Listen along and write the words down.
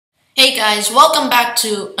Hey guys, welcome back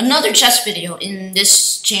to another chess video in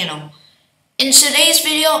this channel. In today's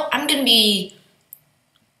video, I'm going to be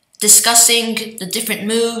discussing the different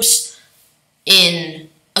moves in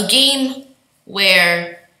a game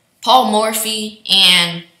where Paul Morphy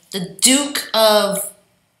and the Duke of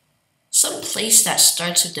some place that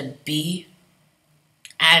starts with a B.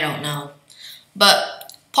 I don't know.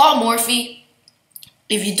 But Paul Morphy,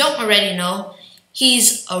 if you don't already know,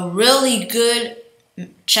 he's a really good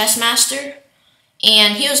chess master,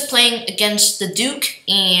 and he was playing against the Duke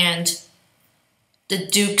and the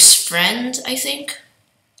Duke's friend, I think.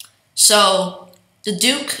 So the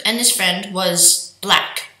Duke and his friend was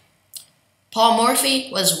black. Paul Morphy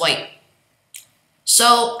was white.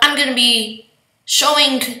 So I'm going to be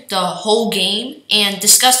showing the whole game and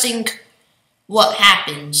discussing what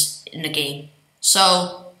happens in the game.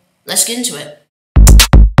 So let's get into it.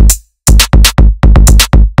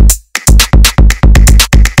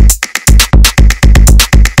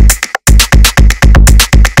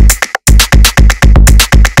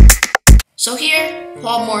 So here,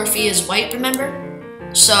 Paul Morphy is white, remember?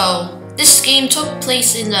 So this game took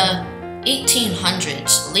place in the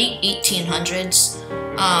 1800s, late 1800s.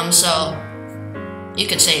 So you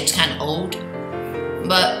could say it's kind of old.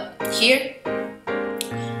 But here,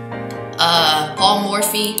 Paul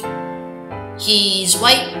Morphy, he's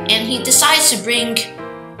white, and he decides to bring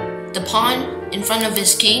the pawn in front of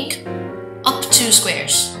his king up 2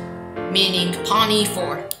 squares, meaning pawn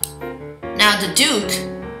e4. Now the Duke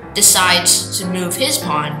decides to move his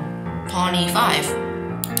pawn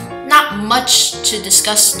e5. Not much to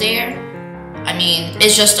discuss there. I mean,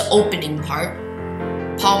 it's just the opening part.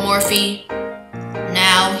 Paul Morphy,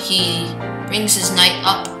 now he brings his knight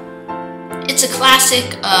up. It's a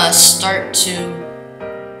classic start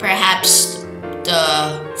to perhaps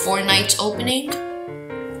the 4 knights opening.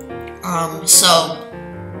 So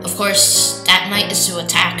of course that knight is to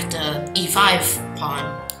attack the e5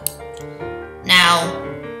 pawn. Now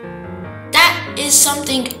that is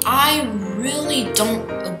something I really don't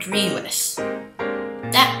agree with.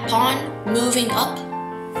 That pawn moving up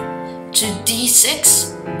to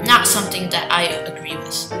d6, not something that I agree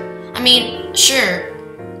with. I mean, sure,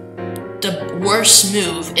 the worst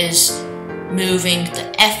move is moving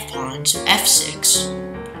the f pawn to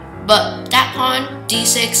f6, but that pawn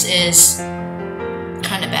d6 is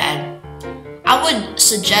kind of bad. I would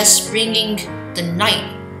suggest bringing the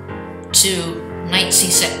knight to knight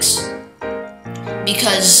c6.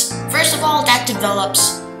 Because, first of all, that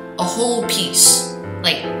develops a whole piece.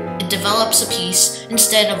 Like, it develops a piece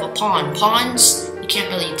instead of a pawn. Pawns, you can't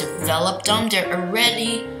really develop them. They're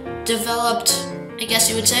already developed, I guess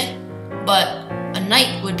you would say. But a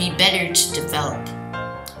knight would be better to develop.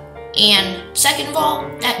 And second of all,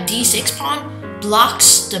 that d6 pawn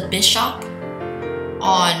blocks the bishop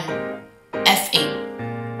on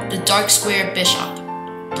f8. The dark square bishop.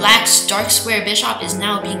 Black's dark square bishop is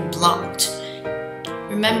now being blocked.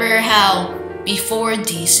 Remember how before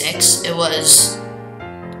d6 it was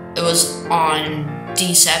on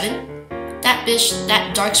d7?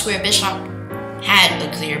 That dark square bishop had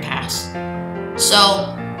a clear path.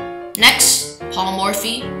 So next, Paul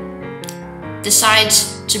Morphy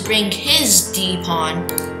decides to bring his d pawn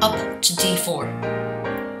up to d4.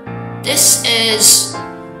 This is,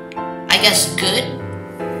 I guess, good.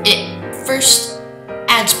 It first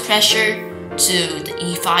adds pressure to the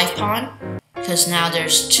e5 pawn, because now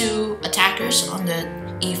there's 2 attackers on the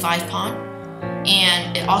e5 pawn,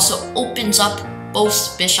 and it also opens up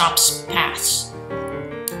both bishops' paths.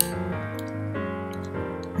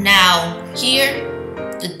 Now here,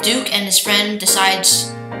 the Duke and his friend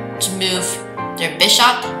decides to move their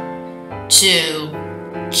bishop to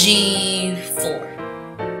g4.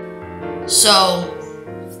 So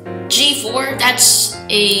g4, that's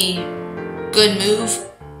a good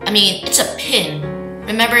move. I mean, it's a pin.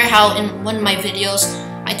 Remember how in one of my videos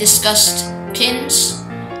I discussed pins?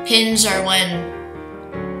 Pins are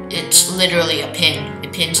when it's literally a pin.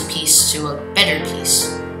 It pins a piece to a better piece.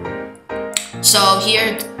 So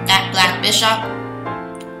here, that black bishop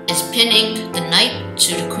is pinning the knight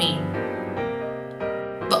to the queen.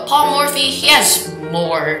 But Paul Morphy, he has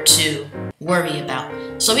more to worry about.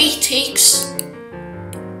 So he takes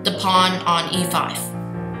the pawn on e5.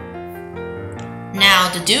 Now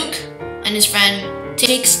the Duke and his friend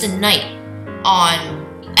takes the knight on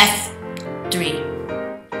f3.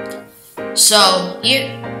 So here,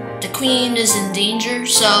 the queen is in danger,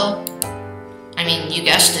 so, I mean, you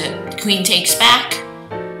guessed it, the queen takes back,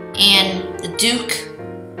 and the Duke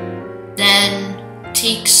then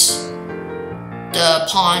takes the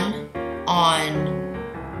pawn on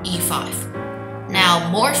e5. Now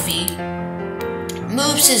Morphy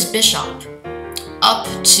moves his bishop up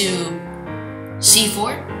to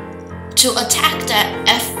c4 to attack that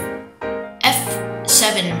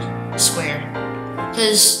f7 square.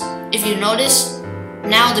 Because if you notice,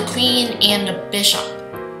 now the queen and the bishop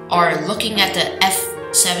are looking at the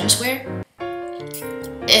f7 square.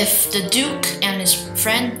 If the duke and his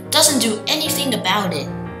friend doesn't do anything about it,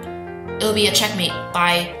 it'll be a checkmate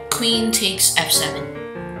by queen takes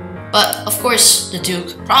f7. But of course, the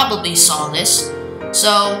duke probably saw this,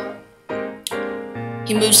 so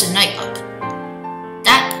he moves the knight up.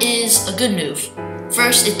 That is a good move.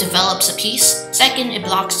 First, it develops a piece. Second, it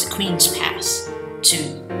blocks the queen's pass to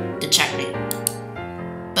the checkmate.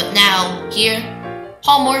 But now, here,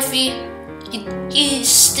 Paul Morphy, he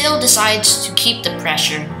still decides to keep the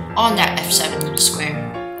pressure on that f7 square.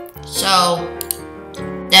 So,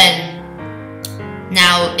 then,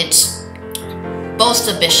 now it's both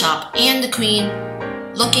the bishop and the queen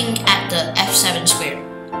looking at the f7 square,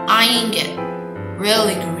 eyeing it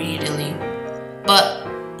really greedily. But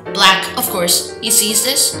black, of course, he sees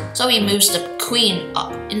this, so he moves the queen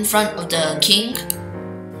up in front of the king.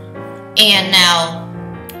 And now,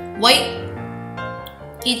 white,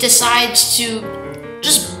 he decides to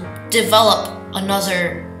just develop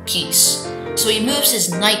another piece. So he moves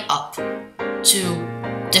his knight up to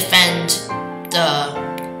defend the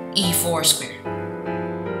e4 square.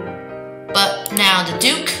 But now the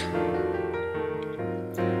duke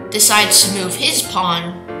decides to move his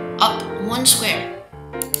pawn up one square.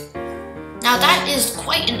 Now that is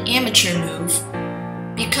quite an amateur move,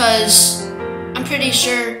 because I'm pretty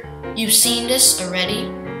sure you've seen this already,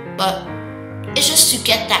 but it's just to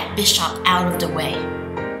get that bishop out of the way.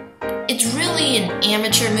 It's really an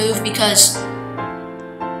amateur move because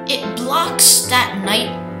it blocks that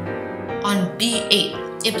knight on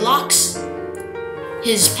b8. It blocks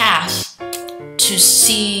his path to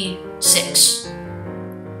c6.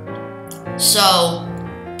 So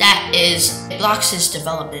that is, it blocks his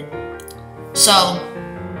development. So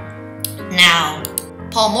now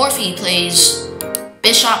Paul Morphy plays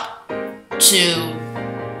bishop to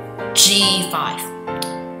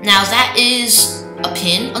g5. Now that is a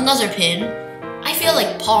pin, another pin. I feel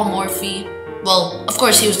like Paul Morphy, well, of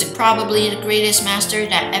course he was probably the greatest master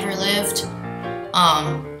that ever lived.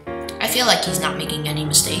 I feel like he's not making any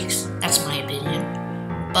mistakes. That's my opinion.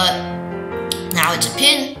 But now it's a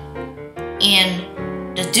pin,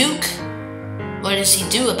 and the duke, what does he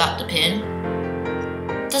do about the pin?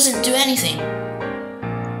 Doesn't do anything.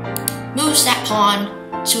 Moves that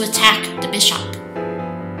pawn to attack the bishop.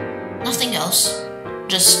 Nothing else.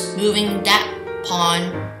 Just moving that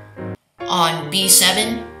pawn on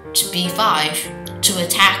b7 to b5 to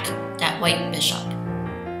attack that white bishop.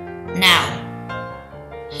 Now,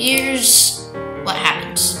 here's what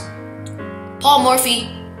happens. Paul Morphy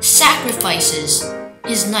sacrifices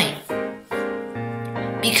his knight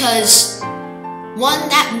because, one,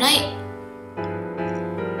 that knight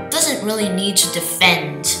doesn't really need to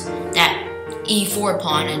defend that e4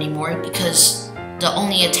 pawn anymore because the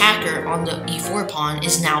only attacker on the e4 pawn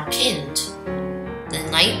is now pinned. The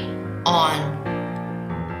knight on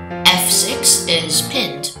f6 is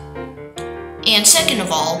pinned. And second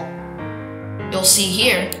of all, you'll see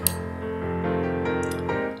here,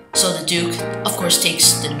 so the duke, of course,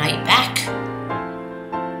 takes the knight back.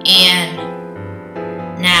 And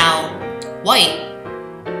now white,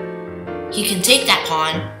 he can take that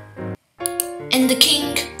pawn, and the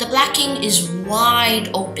king, the black king, is wide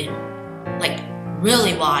open, like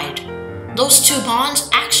really wide. Those two pawns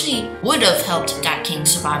actually would have helped that king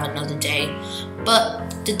survive another day, but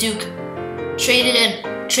the duke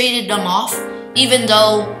traded them off, even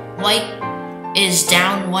though white is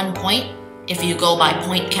down 1 point. If you go by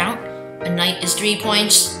point count, a knight is 3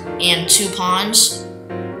 points and two pawns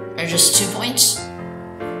are just 2 points.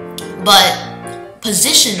 But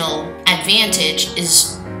positional advantage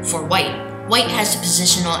is for white. White has the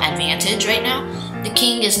positional advantage right now. The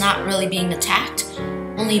king is not really being attacked,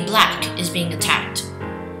 only black is being attacked.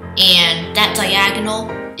 And that diagonal,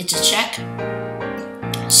 it's a check.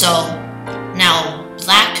 So now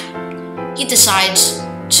black, he decides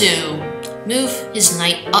to move his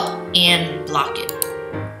knight up and block it.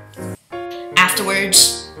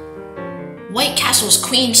 Afterwards, white castles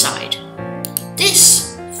queenside.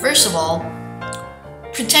 This, first of all,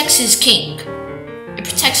 protects his king. It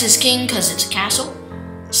protects his king because it's a castle.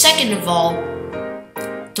 Second of all,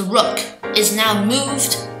 the rook is now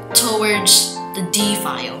moved towards the d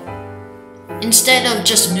file. Instead of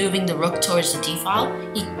just moving the rook towards the d file,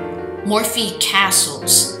 Morphy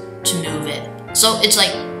castles to move it. So it's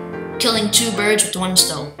like killing 2 birds with 1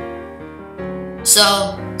 stone.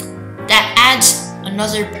 So that adds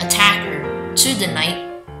another attacker to the knight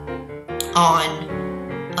on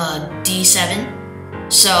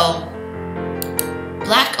d7. So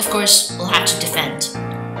black, of course, will have to defend.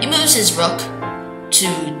 He moves his rook to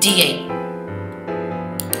d8.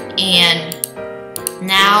 And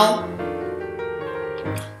now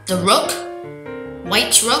the rook,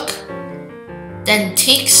 white's rook, then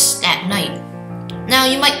takes that knight. Now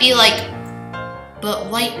you might be like, but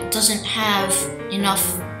white doesn't have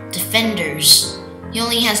enough defenders. He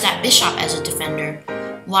only has that bishop as a defender,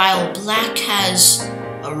 while black has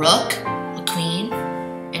a rook, a queen,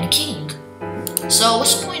 and a king. So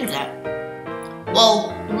what's the point of that?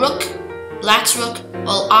 Well, rook, black's rook,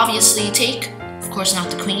 will obviously take, of course not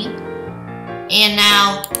the queen. And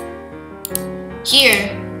now,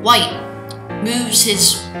 here, white moves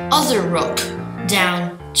his other rook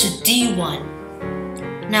down to d1.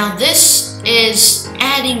 Now this is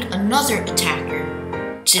adding another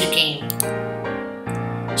attacker to the game.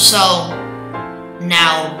 So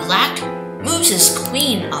now black moves his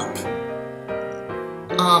queen up.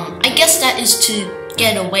 I guess that is to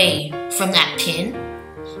get away from that pin,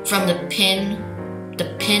 from the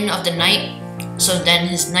pin of the knight, so then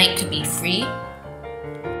his knight could be free.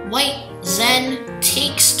 White then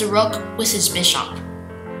takes the rook with his bishop.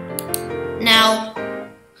 Now,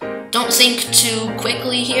 don't think too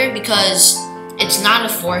quickly here because it's not a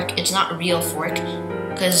fork, it's not a real fork,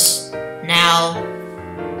 because now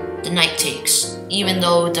the knight takes. Even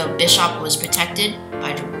though the bishop was protected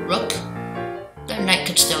by the rook, the knight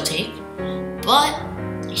could still take. But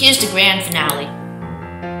here's the grand finale.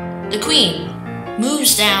 The queen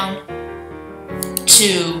moves down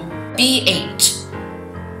to b8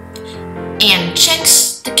 and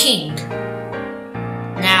checks the king.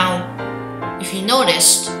 Now, if you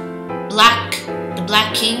noticed, the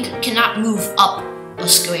black king cannot move up a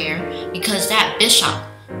square because that bishop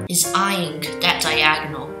is eyeing that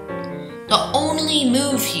diagonal. The only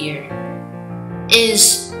move here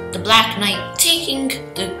is the black knight taking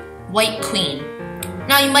the white queen.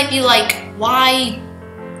 Now you might be like, why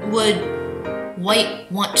would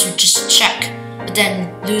white want to just check but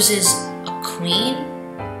then loses a queen?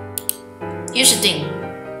 Here's the thing,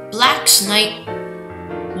 black's knight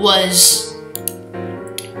was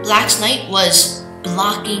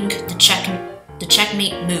blocking the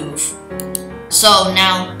checkmate move. So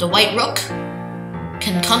now the white rook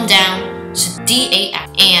can come down to d8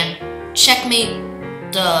 and checkmate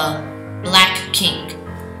the black king.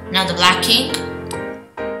 Now the black king,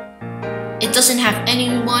 it doesn't have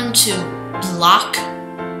anyone to block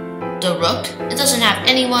the rook. It doesn't have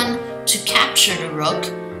anyone to capture the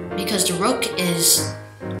rook because the rook is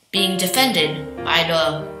being defended by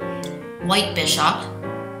the white bishop.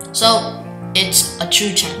 So it's a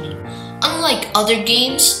true checkmate. Unlike other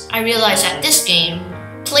games, I realized that this game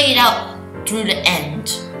played out through the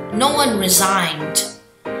end. No one resigned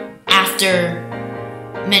after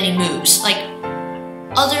many moves. Like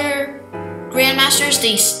other grandmasters,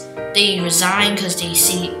 they resign because they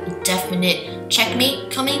see a definite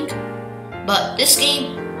checkmate coming. But this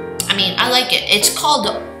game, I mean, I like it. It's called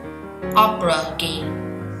the opera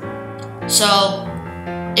game. So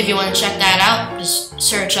if you want to check that out, just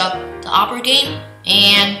search up the opera game.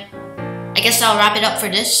 And I guess that'll wrap it up for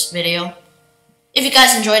this video. If you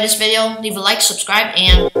guys enjoyed this video, leave a like, subscribe,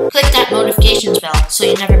 and click that notifications bell so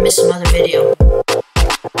you never miss another video.